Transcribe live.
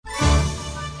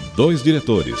dois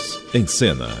diretores, em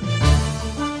cena.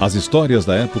 As histórias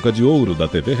da época de ouro da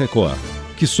TV Record,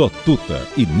 que só Tuta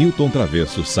e Nilton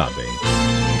Travesso sabem.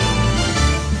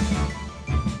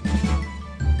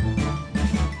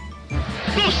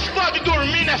 Não se pode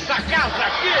dormir nessa casa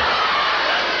aqui?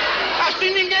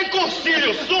 Assim ninguém concilia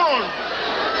o sono.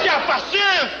 Que a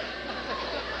paciência.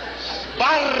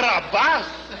 Barrabás?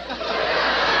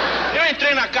 Eu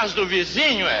entrei na casa do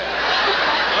vizinho,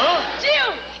 Hã?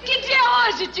 Tio, que dia é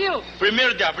hoje, tio?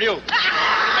 1º de abril.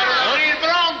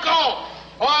 Bronco!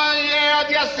 Hoje é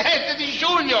dia 7 de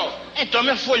julho. Então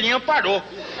minha folhinha parou.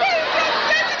 7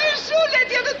 de julho é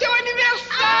dia do teu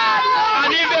aniversário.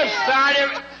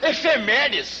 Aniversário,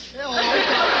 efemérides.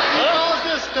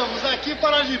 Nós estamos aqui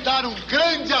para lhe dar um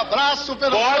grande abraço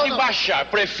pelo... Pode baixar,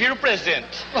 prefiro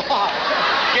presente.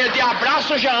 Porque de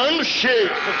abraço já ando cheio,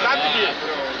 você sabe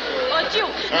disso. Ô tio,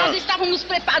 nós estávamos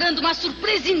preparando uma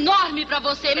surpresa enorme pra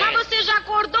você, mas você já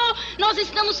acordou? Nós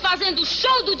estamos fazendo o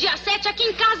show do dia 7 aqui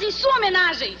em casa em sua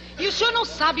homenagem. E o senhor não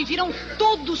sabe, viram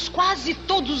quase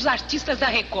todos os artistas da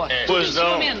Record. Pois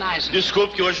não. Homenagem.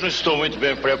 Desculpe que hoje não estou muito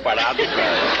bem preparado.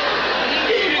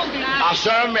 A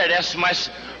senhora merece mais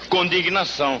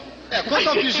condignação. Quanto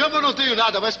ao pijama eu não tenho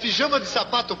nada, mas pijama de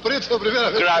sapato preto é a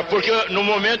primeira vez. Claro, porque no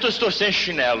momento eu estou sem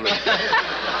chinelo.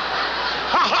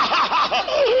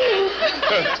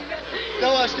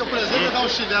 Então acho que o presente é dar um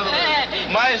chinelo.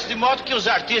 Mas de modo que os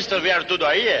artistas vieram tudo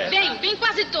aí, Vem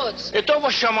quase todos. Então eu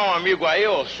vou chamar um amigo aí,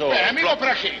 eu sou... Amigo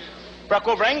pra quem? Pra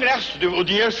cobrar ingresso, o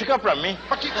dinheiro fica pra mim.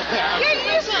 Que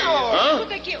isso?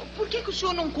 Escuta aqui, por que o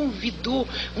senhor não convidou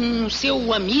um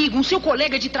seu amigo, um seu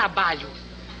colega de trabalho?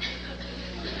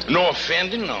 Não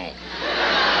ofende, não.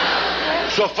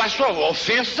 Só faz favor,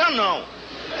 ofensa não.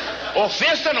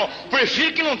 Ofensa não.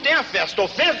 Prefiro que não tenha festa.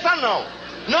 Ofensa não.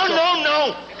 Não.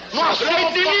 Não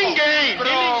aceito de ninguém.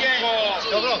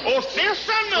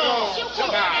 Ofensa não. Seu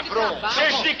colega de trabalho.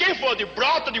 Seja de quem for, de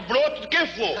brota, de broto, de quem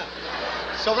for.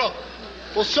 Seu Bronco,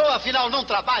 o senhor afinal não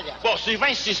trabalha? Bom, se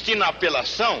vai insistir na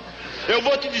apelação, eu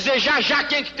vou te dizer já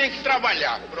quem que tem que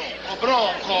trabalhar.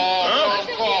 Bronco.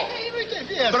 Eu não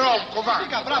entendi. Bronco, vai.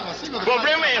 Fica bravo assim, O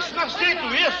problema é esse, não aceito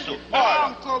isso.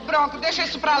 Olha, Bronco, deixa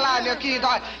isso pra lá, meu querido.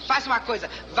 Olha, faz uma coisa,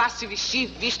 vá se vestir,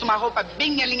 vista uma roupa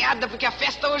bem alinhada, porque a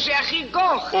festa hoje é a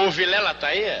rigor. o Vilela tá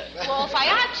aí? O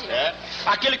alfaiate? É.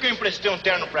 Aquele que eu emprestei um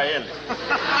terno pra ele.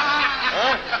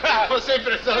 Você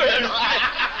emprestou ele.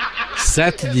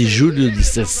 7 de julho de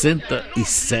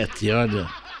 67, olha.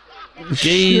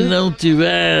 Quem não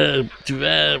tiver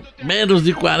menos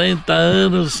de 40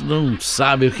 anos não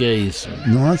sabe o que é isso.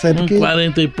 Nossa, é porque... Com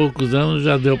 40 e poucos anos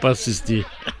já deu para assistir.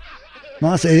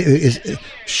 Nossa, esse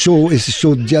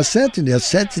show do dia 7 de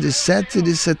 7 de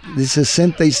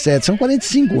 67, são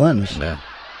 45 anos.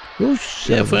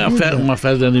 Puxa, Foi uma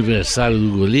festa de aniversário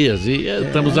do Golias e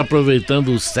estamos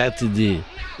aproveitando o 7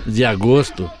 de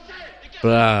agosto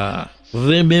para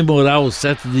rememorar o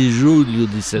 7 de julho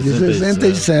de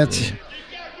 67.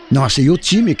 Nossa, e o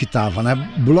time que tava, né?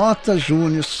 Blota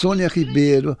Júnior, Sônia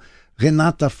Ribeiro,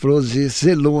 Renata Froze,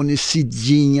 Zelone,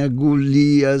 Cidinha,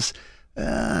 Golias,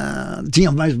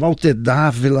 tinha mais Walter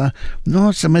Dávila.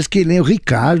 Nossa, mas que lembro,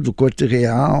 Ricardo Corte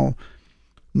Real.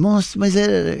 Nossa, mas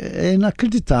é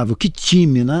inacreditável. Que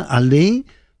time, né? Além...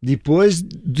 Depois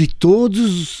de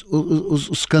todos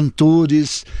os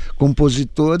cantores,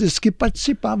 compositores que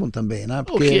participavam também, né?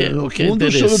 Porque o que é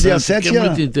interessante, que é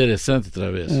muito interessante,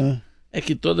 Travesso, é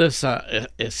que todo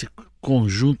esse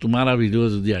conjunto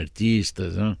maravilhoso de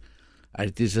artistas, né?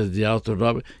 Artistas de alto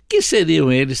nome, que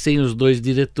seriam eles sem os dois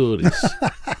diretores?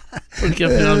 Porque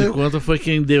afinal de contas foi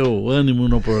quem deu ânimo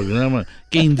no programa,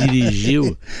 quem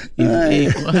dirigiu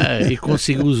e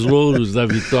conseguiu os louros da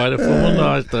vitória fomos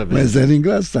nós também. Mas era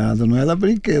engraçado, não era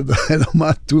brinquedo, era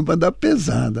uma turma da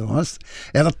pesada. Nossa,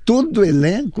 era todo o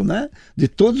elenco, né? De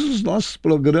todos os nossos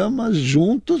programas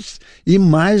juntos e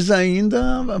mais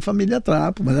ainda a família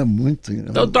Trapo, mas era muito.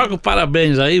 Então toca o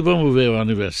parabéns aí, vamos ver o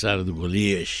aniversário do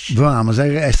Golias. Vamos,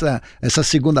 essa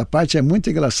segunda parte é muito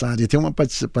engraçada e tem uma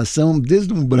participação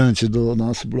deslumbrante do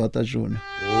nosso Blota Júnior.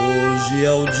 Hoje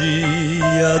é o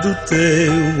dia do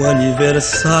teu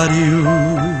aniversário.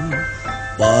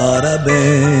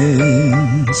 Parabéns,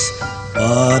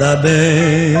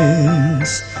 parabéns.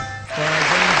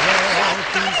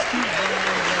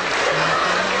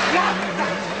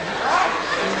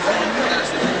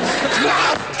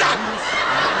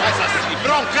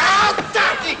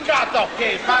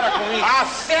 Ok, para com isso. A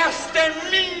festa é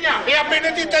minha. E a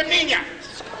Benedita é minha.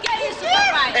 Que é isso,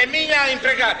 papai? É minha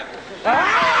empregada.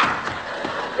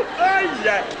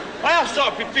 Olha, Olha só,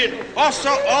 Pepino. Olha só,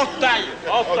 olha o Taio.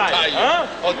 Olha o Taio.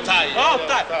 Olha o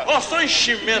Taio. Olha só o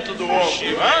enchimento do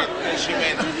homem.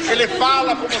 Enchimento. Ele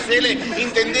fala como se ele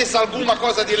entendesse alguma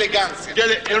coisa de elegância.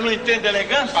 Eu não entendo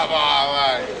elegância?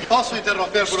 Vai. Posso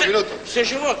interromper por um minuto?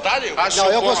 Seja um otário.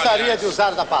 Não, eu gostaria de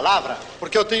usar da palavra,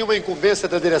 porque eu tenho uma incumbência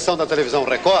da direção da televisão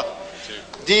Record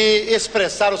de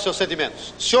expressar os seus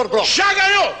sentimentos. Senhor Bronco. Já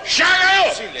ganhou!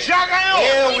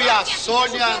 Eu e a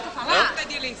Sônia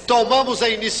tomamos a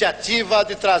iniciativa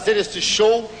de trazer este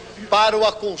show para o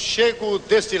aconchego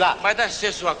deste lar. Mas dá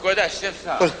licença uma coisa, dá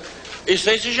licença. Isso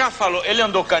aí você já falou. Ele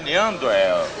andou caneando,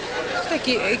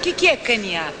 O que é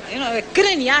canear? É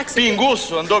cranear que você...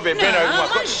 Pinguço, andou bebendo alguma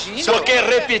coisa? Imagina. Porque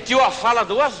repetiu a fala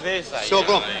 2 vezes aí. Senhor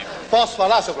Bronco, posso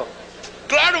falar, senhor Bronco?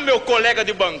 Claro, meu colega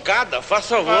de bancada,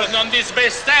 faça favor. Não diz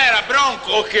besteira,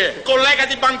 Bronco. O quê? Colega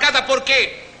de bancada, por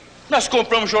quê? Nós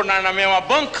compramos jornal na mesma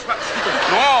banca?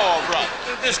 Não, Blota.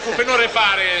 Desculpe, não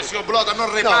repare, senhor Blota,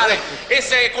 não repare.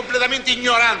 Esse é completamente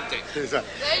ignorante. Exato.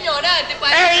 É ignorante,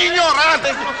 pai. É ignorante.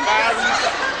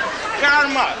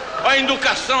 Calma. A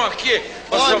educação aqui.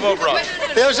 Por favor, Blota.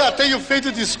 Eu já tenho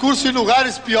feito discurso em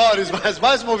lugares piores, mas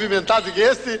mais movimentado que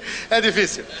este é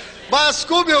difícil. Mas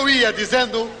como eu ia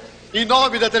dizendo, em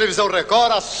nome da televisão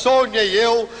Record, a Sônia e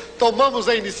eu tomamos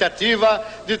a iniciativa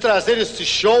de trazer este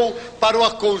show para o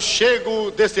aconchego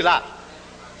deste lar.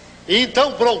 E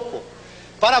então, Bronco,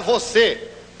 para você,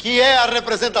 que é a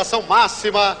representação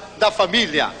máxima da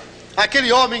família, aquele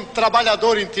homem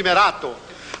trabalhador intimerato,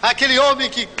 aquele homem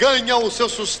que ganha o seu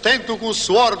sustento com o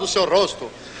suor do seu rosto,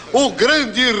 o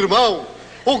grande irmão,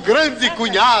 o grande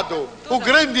cunhado, o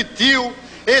grande tio,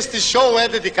 este show é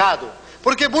dedicado.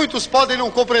 Porque muitos podem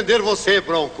não compreender você,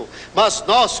 Bronco, mas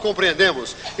nós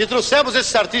compreendemos. E trouxemos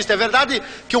esses artistas. É verdade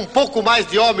que um pouco mais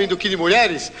de homem do que de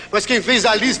mulheres, mas quem fez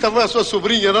a lista foi a sua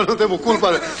sobrinha, nós não temos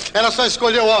culpa. Ela só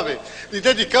escolheu homem. E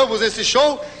dedicamos esse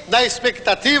show na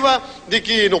expectativa de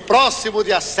que no próximo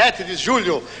dia 7 de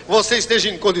julho você esteja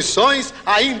em condições,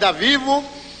 ainda vivo,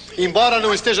 embora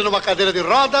não esteja numa cadeira de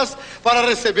rodas, para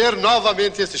receber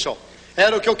novamente esse show.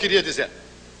 Era o que eu queria dizer.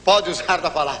 Pode usar da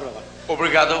palavra.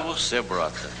 Obrigado a você,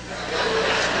 Brota.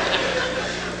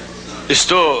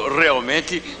 Estou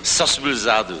realmente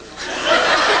sensibilizado.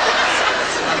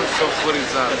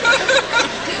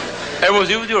 É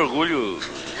motivo de orgulho.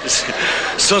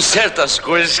 São certas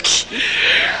coisas que,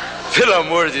 pelo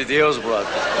amor de Deus,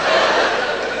 Brota.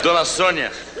 Dona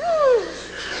Sônia.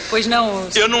 Pois não.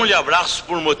 Eu não lhe abraço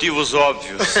por motivos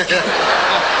óbvios.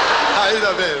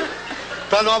 Ainda bem.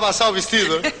 Para não amassar o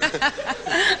vestido.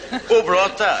 O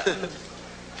Brota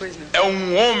é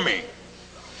um homem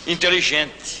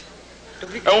inteligente.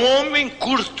 É um homem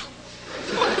curto.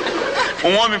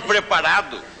 Um homem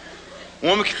preparado. Um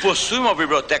homem que possui uma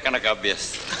biblioteca na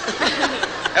cabeça.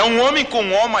 É um homem com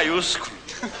O maiúsculo.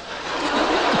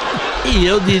 E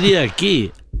eu diria aqui,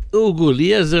 o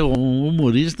Golias é um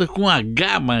humorista com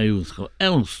H maiúsculo. É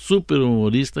um super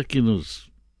humorista que nos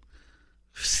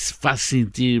faz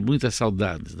sentir muitas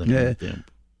saudades daquele tempo.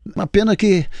 Uma pena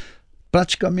que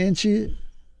praticamente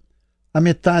a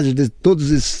metade de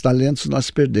todos esses talentos nós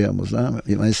perdemos, né?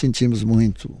 Mas sentimos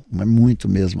muito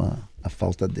mesmo a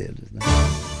falta deles, né?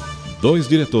 2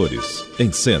 diretores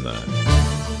em cena.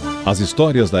 As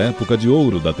histórias da época de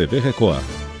ouro da TV Record,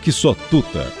 que só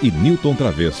Tuta e Nilton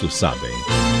Travesso sabem.